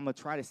said, okay, I'm going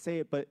to try to say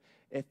it. But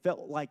it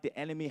felt like the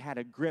enemy had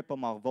a grip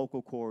on my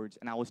vocal cords.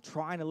 And I was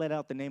trying to let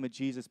out the name of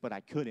Jesus, but I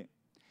couldn't.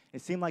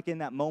 It seemed like in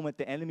that moment,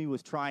 the enemy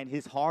was trying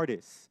his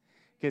hardest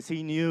because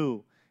he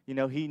knew,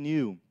 he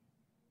knew.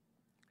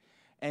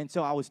 And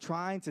so I was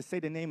trying to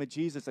say the name of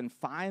Jesus, and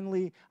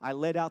finally I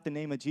let out the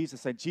name of Jesus,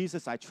 said,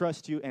 Jesus, I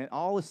trust you. And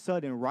all of a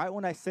sudden, right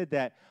when I said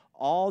that,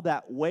 all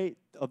that weight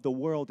of the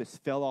world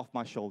just fell off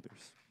my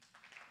shoulders.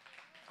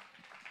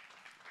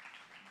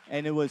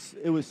 And it was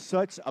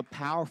such a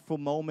powerful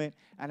moment.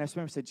 And I just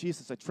remember I said,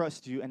 Jesus, I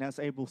trust you. And I was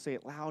able to say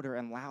it louder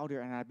and louder.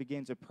 And I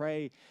began to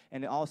pray.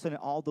 And all of a sudden,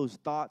 all those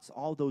thoughts,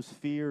 all those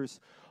fears,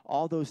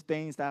 all those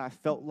things that I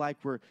felt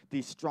like were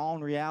these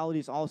strong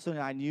realities, all of a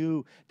sudden I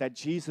knew that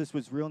Jesus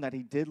was real and that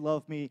He did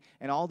love me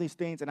and all these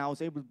things. And I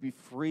was able to be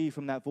free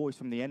from that voice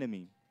from the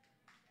enemy.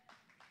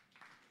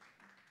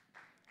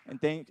 And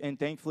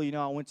thankfully,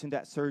 I went into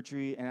that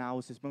surgery, and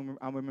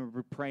I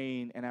remember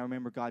praying, and I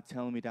remember God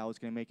telling me that I was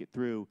going to make it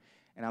through.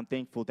 And I'm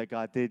thankful that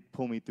God did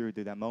pull me through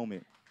to that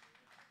moment.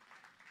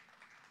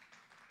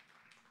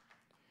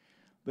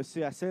 But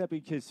see, I say that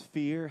because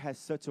fear has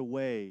such a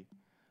way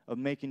of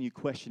making you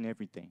question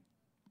everything.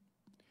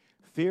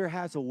 Fear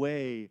has a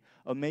way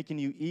of making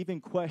you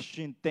even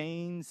question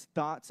things,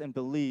 thoughts, and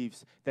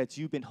beliefs that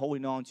you've been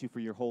holding on to for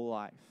your whole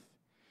life.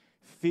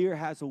 Fear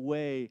has a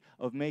way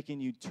of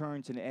making you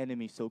turn to the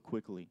enemy so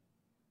quickly.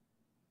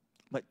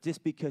 But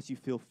just because you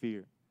feel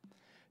fear,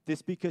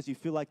 just because you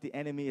feel like the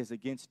enemy is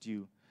against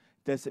you,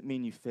 doesn't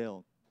mean you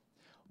failed.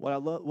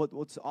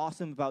 What's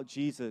awesome about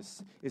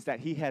Jesus is that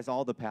he has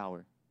all the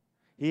power.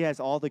 He has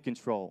all the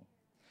control.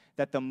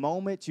 That the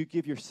moment you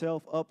give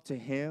yourself up to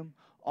him,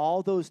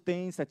 all those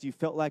things that you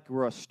felt like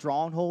were a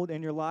stronghold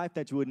in your life,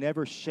 that you would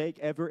never shake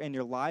ever in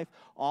your life,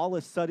 all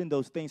of a sudden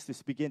those things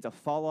just begin to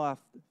fall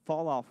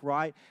off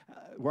right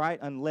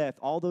and left.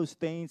 All those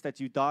things that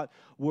you thought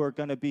were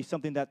going to be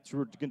something that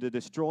were going to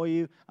destroy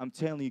you, I'm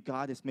telling you,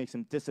 God just makes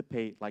them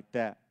dissipate like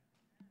that.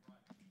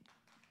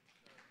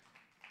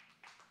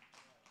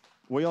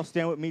 Will y'all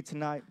stand with me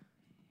tonight?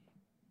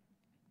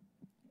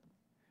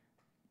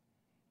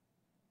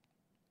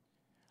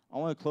 I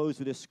want to close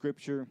with this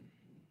scripture.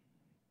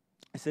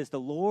 It says, "The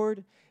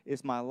Lord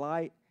is my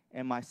light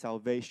and my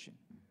salvation.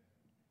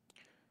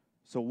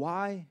 So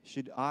why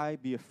should I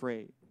be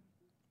afraid?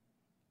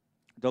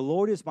 The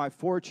Lord is my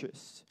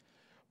fortress,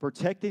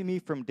 protecting me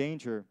from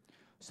danger.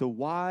 So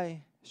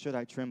why should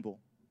I tremble?"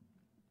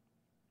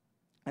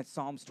 That's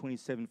Psalms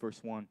 27,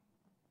 verse 1.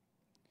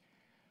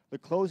 The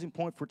closing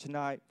point for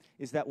tonight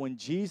is that when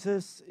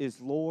Jesus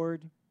is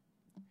Lord,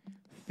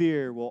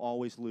 fear will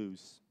always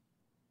lose.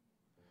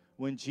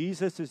 When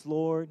Jesus is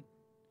Lord,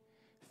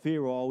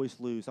 fear will always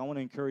lose. I want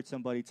to encourage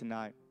somebody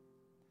tonight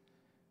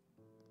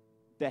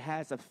that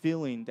has a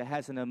feeling, that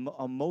has an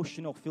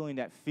emotional feeling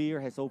that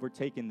fear has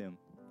overtaken them.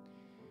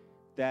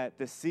 That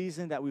the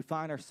season that we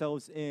find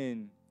ourselves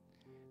in,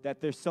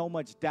 that there's so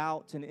much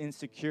doubt and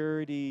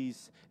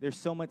insecurities, there's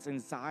so much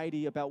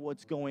anxiety about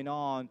what's going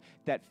on,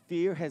 that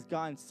fear has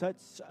gotten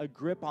such a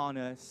grip on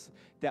us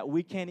that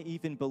we can't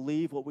even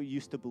believe what we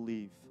used to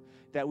believe.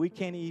 That we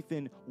can't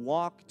even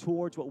walk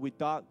towards what we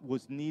thought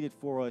was needed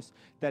for us.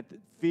 That the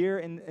fear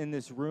in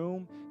this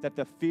room, that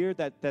the fear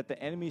that the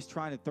enemy is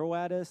trying to throw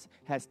at us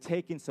has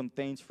taken some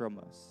things from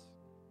us.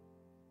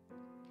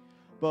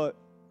 But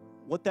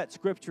what that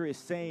scripture is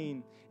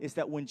saying is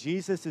that when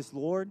Jesus is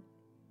Lord,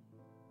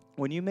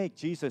 when you make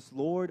Jesus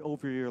Lord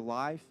over your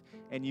life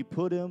and you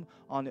put him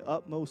on the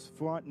utmost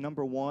front,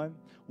 number one,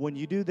 when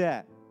you do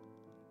that,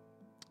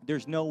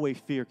 there's no way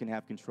fear can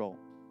have control.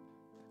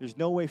 There's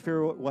no way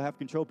fear will have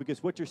control,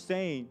 because what you're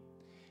saying,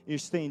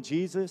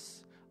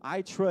 Jesus,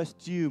 I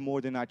trust you more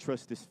than I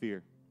trust this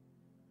fear.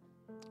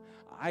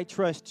 I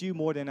trust you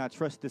more than I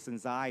trust this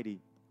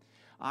anxiety.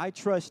 I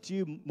trust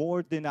you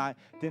more than I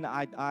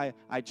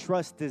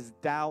trust this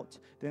doubt,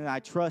 than I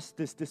trust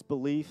this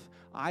disbelief.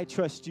 I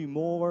trust you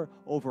more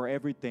over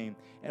everything.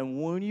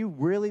 And when you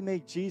really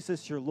make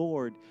Jesus your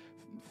Lord,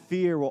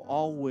 fear will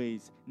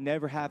always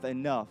never have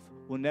enough.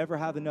 Will never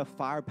have enough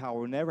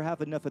firepower, will never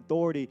have enough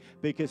authority,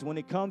 because when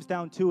it comes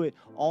down to it,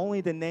 only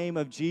the name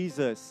of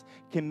Jesus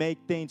can make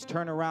things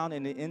turn around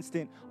in an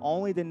instant.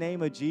 Only the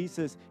name of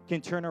Jesus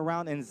can turn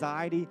around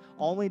anxiety.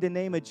 Only the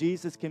name of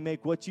Jesus can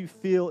make what you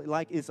feel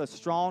like is a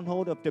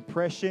stronghold of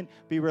depression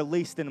be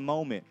released in a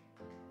moment.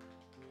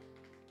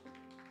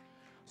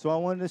 So I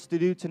wanted us to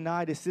do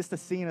tonight is just to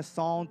sing a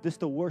song, just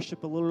to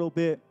worship a little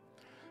bit,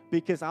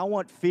 because I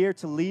want fear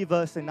to leave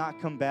us and not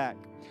come back.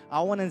 I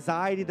want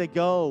anxiety to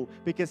go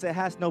because it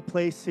has no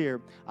place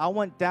here. I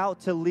want doubt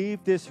to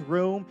leave this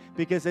room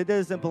because it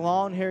doesn't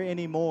belong here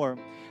anymore.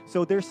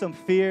 So there's some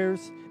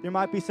fears. There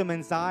might be some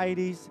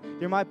anxieties.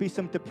 There might be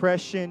some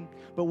depression.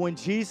 But when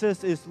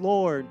Jesus is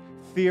Lord,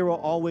 fear will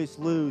always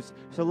lose.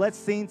 So let's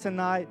sing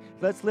tonight.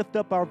 Let's lift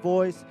up our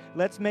voice.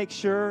 Let's make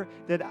sure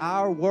that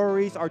our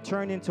worries are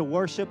turned into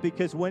worship,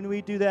 because when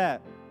we do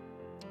that,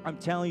 I'm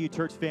telling you,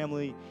 church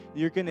family,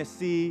 you're going to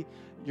see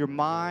your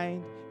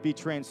mind be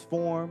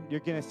transformed. You're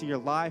going to see your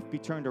life be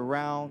turned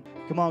around.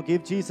 Come on,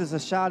 give Jesus a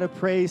shout of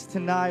praise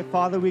tonight.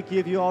 Father, we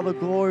give you all the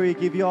glory,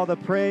 give you all the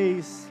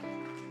praise.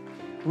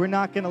 We're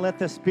not going to let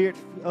the spirit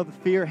of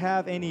fear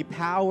have any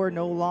power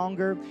no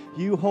longer.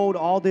 You hold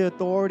all the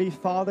authority,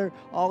 Father.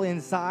 All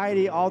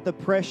anxiety, all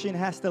depression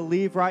has to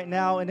leave right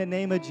now in the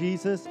name of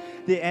Jesus.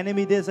 The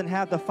enemy doesn't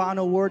have the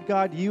final word,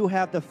 God. You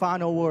have the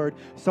final word.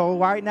 So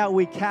right now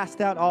we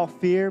cast out all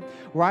fear.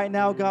 Right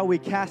now, God, we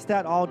cast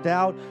out all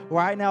doubt.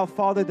 Right now,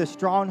 Father, the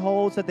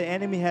strongholds that the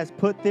enemy has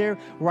put there.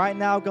 Right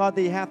now, God,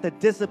 they have to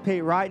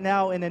dissipate right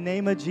now in the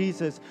name of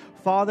Jesus.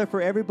 Father,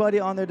 for everybody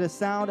under the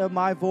sound of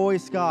my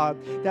voice, God,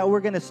 that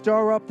we're going to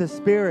stir up the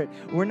spirit.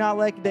 We're not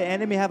letting the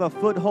enemy have a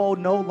foothold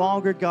no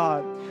longer,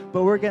 God,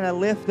 but we're going to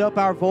lift up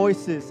our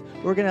voices.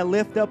 We're going to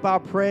lift up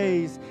our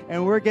praise,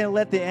 and we're going to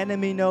let the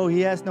enemy know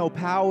he has no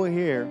power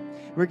here.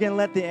 We're going to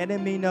let the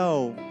enemy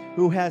know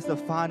who has the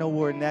final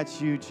word, and that's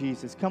you,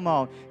 Jesus. Come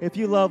on. If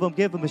you love him,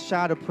 give him a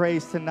shout of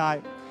praise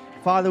tonight.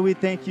 Father, we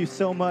thank you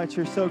so much.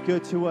 You're so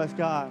good to us,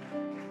 God.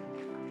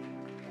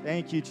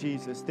 Thank you,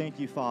 Jesus. Thank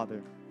you,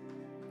 Father.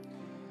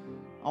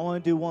 I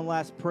want to do one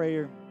last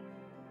prayer.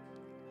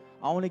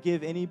 I want to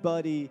give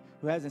anybody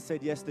who hasn't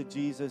said yes to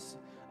Jesus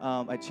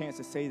a chance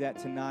to say that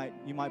tonight.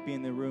 You might be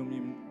in the room.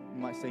 You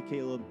might say,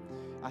 Caleb,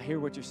 I hear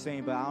what you're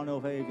saying, but I don't know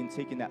if I've even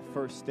taken that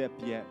first step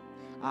yet.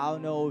 I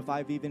don't know if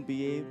I've even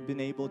been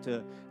able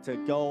to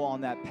go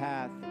on that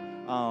path.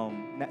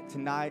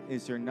 Tonight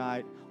is your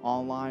night,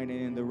 online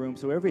and in the room.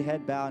 So every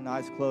head bowed and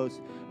eyes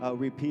closed,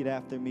 repeat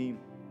after me.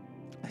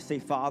 I say,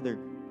 Father,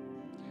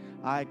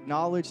 I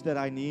acknowledge that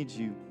I need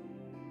you.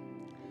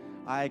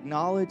 I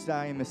acknowledge that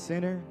I am a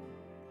sinner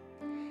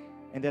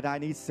and that I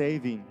need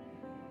saving.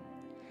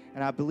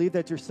 And I believe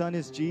that your Son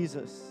is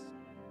Jesus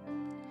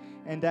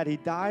and that he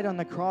died on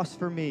the cross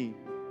for me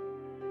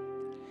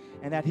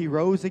and that he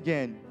rose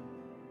again,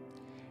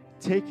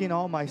 taking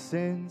all my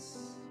sins,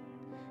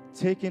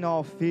 taking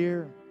all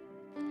fear,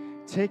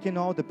 taking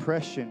all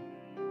depression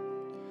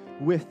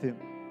with him.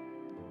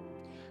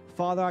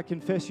 Father, I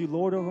confess you,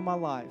 Lord, over my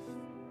life,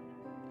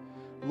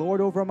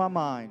 Lord, over my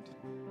mind,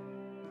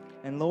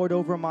 and Lord,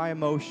 over my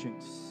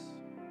emotions.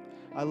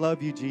 I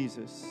love you,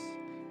 Jesus.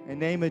 In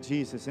the name of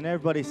Jesus. And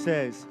everybody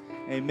says,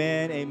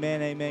 amen,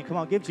 amen, amen. Come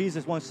on, give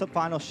Jesus one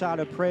final shout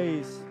of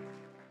praise.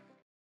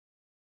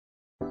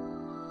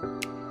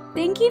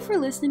 Thank you for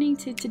listening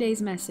to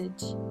today's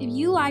message. If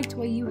you liked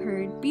what you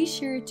heard, be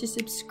sure to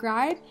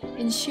subscribe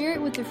and share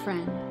it with a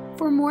friend.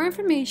 For more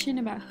information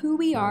about who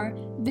we are,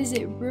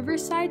 visit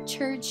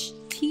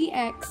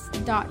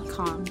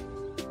riversidechurchtx.com.